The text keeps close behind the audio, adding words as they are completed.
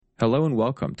Hello and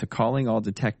welcome to Calling All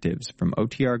Detectives from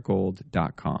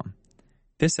OTRGold.com.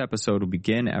 This episode will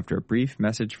begin after a brief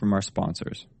message from our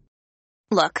sponsors.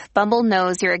 Look, Bumble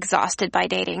knows you're exhausted by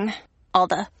dating. All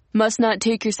the, must not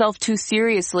take yourself too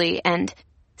seriously, and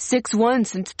 6'1"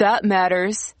 since that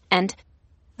matters, and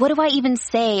what do I even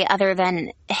say other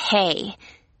than, hey?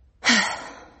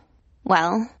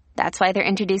 Well, that's why they're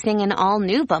introducing an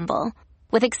all-new Bumble,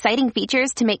 with exciting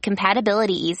features to make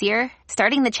compatibility easier,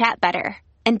 starting the chat better,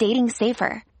 and dating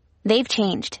safer. They've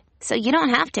changed, so you don't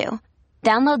have to.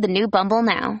 Download the new Bumble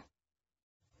now.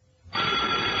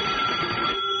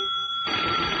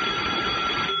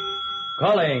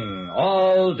 Calling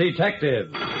all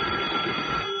detectives.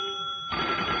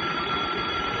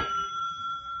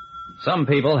 Some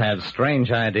people have strange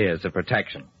ideas of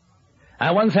protection.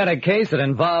 I once had a case that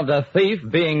involved a thief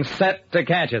being set to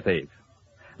catch a thief.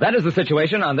 That is the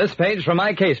situation on this page from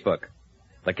my casebook.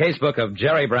 The casebook of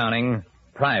Jerry Browning,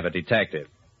 private detective.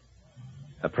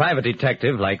 A private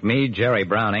detective like me, Jerry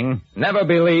Browning, never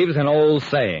believes in old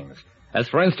sayings. As,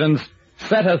 for instance,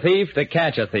 set a thief to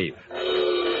catch a thief.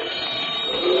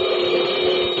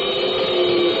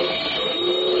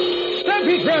 Stop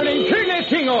it, Browning! Turn that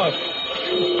thing off!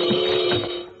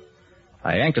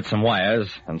 I yanked at some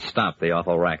wires and stopped the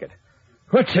awful racket.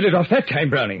 What set it off that time,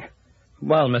 Browning?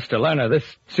 Well, Mr. Lerner, this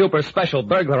super special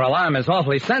burglar alarm is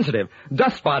awfully sensitive.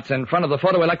 Dust spots in front of the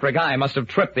photoelectric eye must have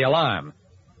tripped the alarm.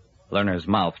 Lerner's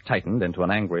mouth tightened into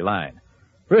an angry line.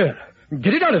 Well,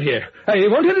 get it out of here. I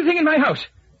won't have the thing in my house.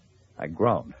 I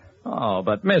groaned. Oh,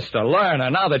 but Mr.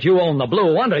 Lerner, now that you own the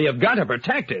Blue Wonder, you've got to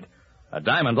protect it. A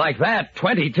diamond like that,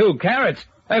 22 carats.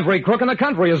 Every crook in the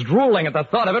country is drooling at the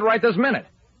thought of it right this minute.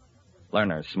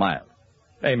 Lerner smiled.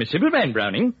 I'm a simple man,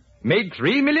 Browning. Made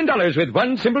 $3 million with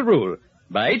one simple rule.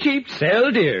 Buy cheap,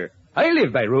 sell dear. I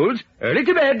live by rules. Early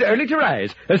to bed, early to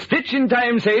rise. A stitch in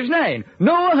time saves 9.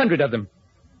 No 100 of them.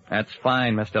 That's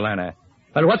fine, Mr. Lerner.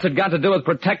 But what's it got to do with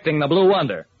protecting the Blue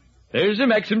Wonder? There's a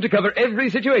maxim to cover every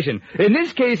situation. In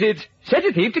this case, it's set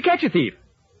a thief to catch a thief.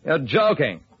 You're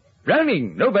joking.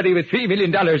 Browning, nobody with $3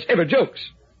 million ever jokes.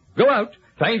 Go out,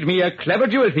 find me a clever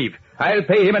jewel thief. I'll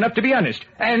pay him enough to be honest,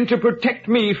 and to protect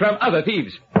me from other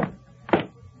thieves.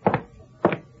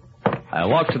 I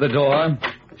walked to the door,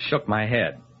 shook my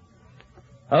head.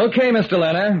 Okay, Mr.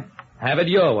 Lerner, have it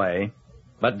your way.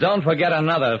 But don't forget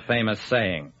another famous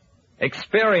saying.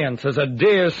 Experience is a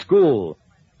dear school,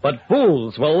 but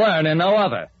fools will learn in no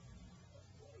other.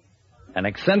 An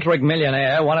eccentric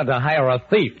millionaire wanted to hire a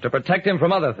thief to protect him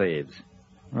from other thieves.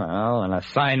 Well, an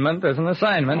assignment is an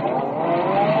assignment.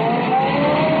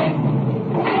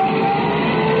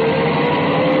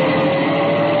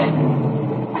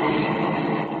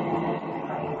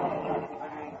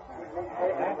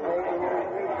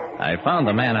 I found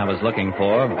the man I was looking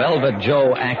for, Velvet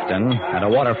Joe Acton, at a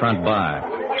waterfront bar.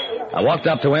 I walked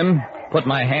up to him, put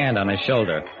my hand on his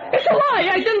shoulder. It's a lie!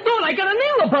 I didn't do it! I got an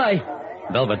alibi!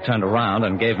 Velvet turned around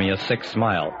and gave me a sick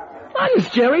smile.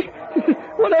 Honest, Jerry.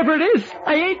 Whatever it is,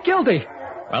 I ain't guilty.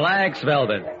 Relax,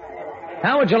 Velvet.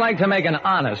 How would you like to make an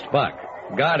honest buck,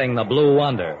 guarding the Blue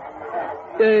Wonder?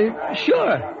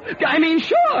 Sure. I mean,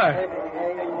 sure!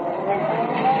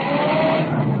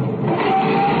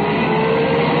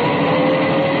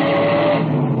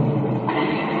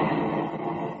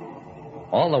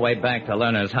 All the way back to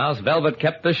Lerner's house, Velvet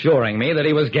kept assuring me that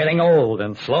he was getting old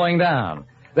and slowing down,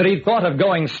 that he'd thought of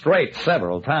going straight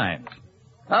several times.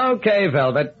 Okay,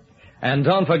 Velvet. And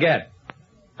don't forget,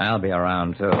 I'll be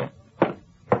around, too.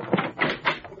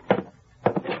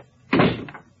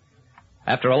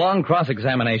 After a long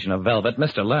cross-examination of Velvet,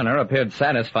 Mr. Lerner appeared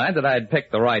satisfied that I'd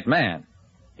picked the right man.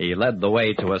 He led the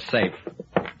way to a safe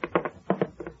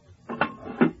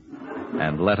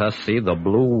and let us see the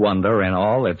Blue Wonder in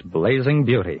all its blazing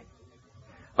beauty.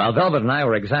 While Velvet and I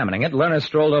were examining it, Lerner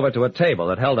strolled over to a table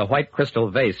that held a white crystal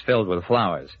vase filled with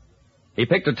flowers. He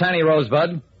picked a tiny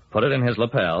rosebud, put it in his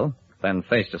lapel, then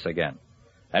faced us again.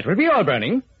 That will be all,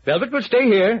 Browning. Velvet will stay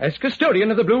here as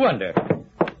custodian of the Blue Wonder.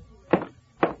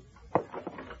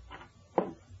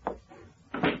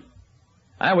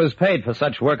 I was paid for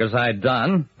such work as I'd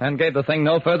done and gave the thing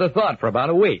no further thought for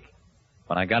about a week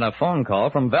when I got a phone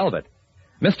call from Velvet.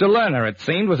 Mr. Lerner, it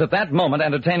seemed, was at that moment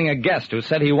entertaining a guest who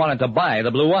said he wanted to buy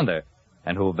the Blue Wonder,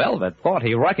 and who Velvet thought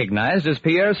he recognized as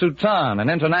Pierre Soutan, an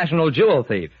international jewel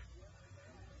thief.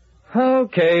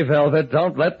 Okay, Velvet,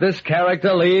 don't let this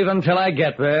character leave until I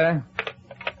get there.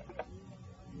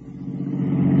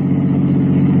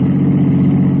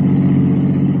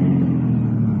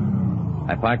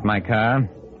 I parked my car,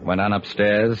 went on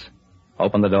upstairs,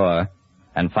 opened the door,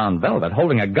 and found Velvet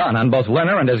holding a gun on both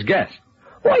Lerner and his guest.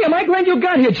 Why, am I glad you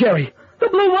got here, Jerry. The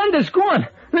Blue Wonder's gone.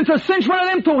 It's a cinch one of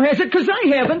them two has it, 'cause I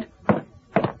haven't.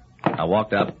 I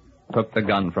walked up, took the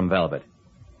gun from Velvet.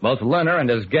 Both Lerner and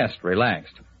his guest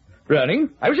relaxed. Browning,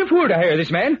 I was a fool to hire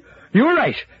this man. You were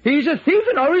right. He's a thief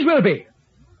and always will be.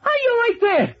 How you like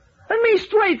that? And me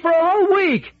straight for a whole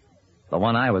week. The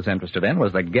one I was interested in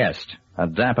was the guest, a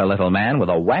dapper little man with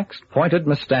a waxed, pointed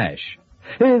mustache.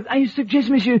 I suggest,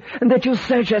 monsieur, that you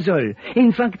search us all.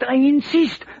 In fact, I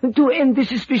insist to end the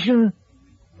suspicion.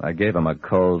 I gave him a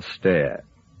cold stare.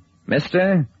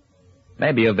 Mister,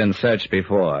 maybe you've been searched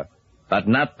before, but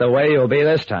not the way you'll be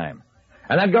this time.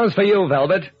 And that goes for you,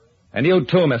 Velvet. And you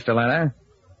too, Mr. Lerner.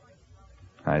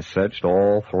 I searched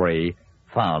all three,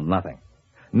 found nothing.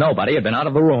 Nobody had been out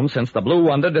of the room since the Blue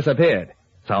Wonder disappeared.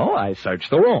 So I searched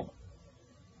the room.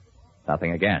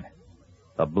 Nothing again.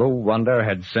 The Blue Wonder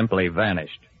had simply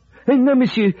vanished. No,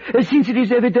 monsieur. Since it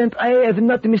is evident I have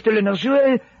not Mr. Lerner's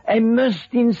jewel, I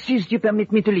must insist you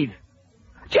permit me to leave.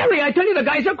 Jerry, I tell you the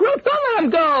guy's a crook. Don't let him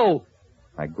go.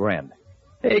 I grinned.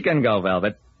 He can go,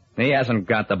 Velvet. He hasn't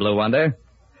got the Blue Wonder.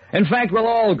 In fact, we'll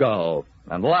all go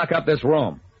and lock up this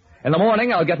room. In the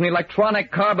morning, I'll get an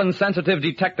electronic carbon-sensitive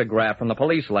detectograph from the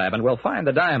police lab, and we'll find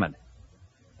the diamond.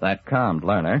 That calmed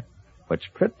Lerner,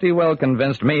 which pretty well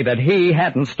convinced me that he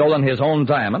hadn't stolen his own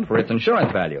diamond for its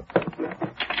insurance value.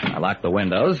 I locked the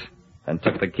windows, and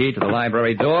took the key to the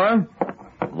library door,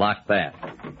 locked that.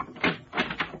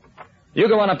 You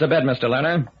go on up to bed, Mr.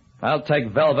 Lerner. I'll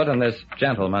take Velvet and this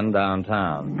gentleman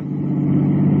downtown.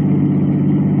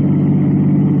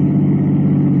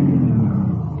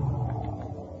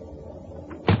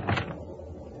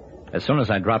 As soon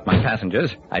as I dropped my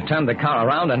passengers, I turned the car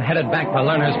around and headed back to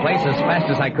Lerner's place as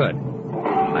fast as I could.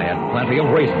 I had plenty of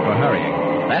reason for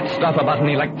hurrying. That stuff about an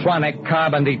electronic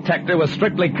carbon detector was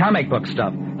strictly comic book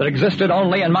stuff that existed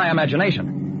only in my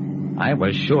imagination. I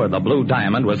was sure the blue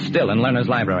diamond was still in Lerner's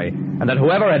library, and that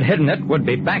whoever had hidden it would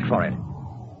be back for it.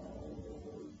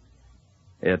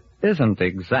 It isn't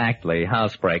exactly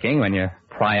housebreaking when you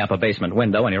pry up a basement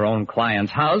window in your own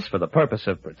client's house for the purpose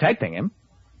of protecting him.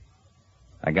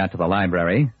 I got to the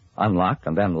library, unlocked,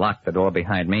 and then locked the door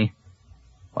behind me.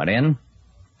 Went in,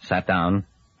 sat down,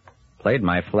 played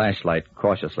my flashlight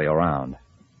cautiously around.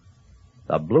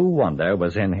 The Blue Wonder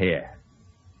was in here.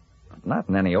 Not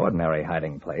in any ordinary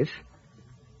hiding place.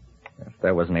 If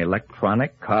there was an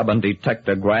electronic carbon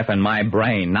detectograph in my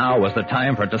brain, now was the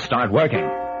time for it to start working.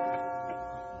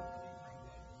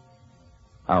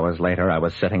 Hours later, I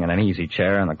was sitting in an easy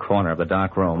chair in the corner of the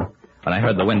dark room when I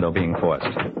heard the window being forced.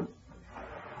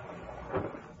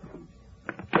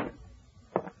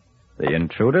 The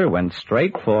intruder went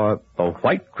straight for the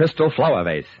white crystal flower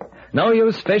vase. No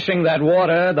use fishing that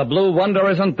water. The Blue Wonder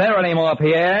isn't there anymore,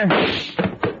 Pierre.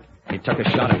 He took a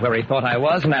shot at where he thought I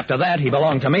was, and after that, he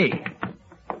belonged to me.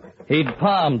 He'd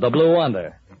palmed the Blue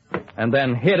Wonder, and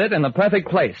then hid it in the perfect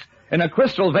place, in a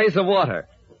crystal vase of water.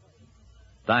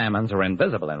 Diamonds are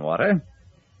invisible in water.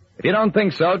 If you don't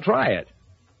think so, try it.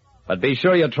 But be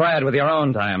sure you try it with your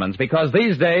own diamonds, because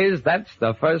these days, that's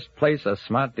the first place a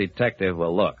smart detective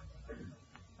will look.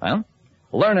 Well,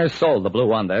 Lerner sold the Blue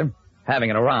Wonder.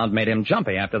 Having it around made him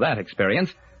jumpy after that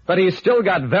experience, but he's still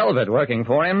got Velvet working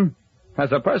for him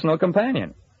as a personal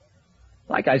companion.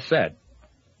 Like I said,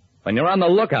 when you're on the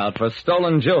lookout for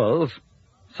stolen jewels,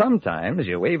 sometimes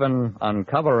you even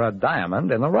uncover a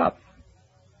diamond in the rough.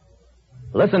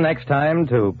 Listen next time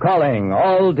to Calling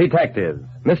All Detectives,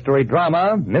 mystery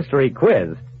drama, mystery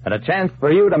quiz, and a chance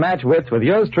for you to match wits with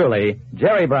yours truly,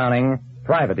 Jerry Browning,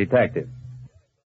 Private Detective.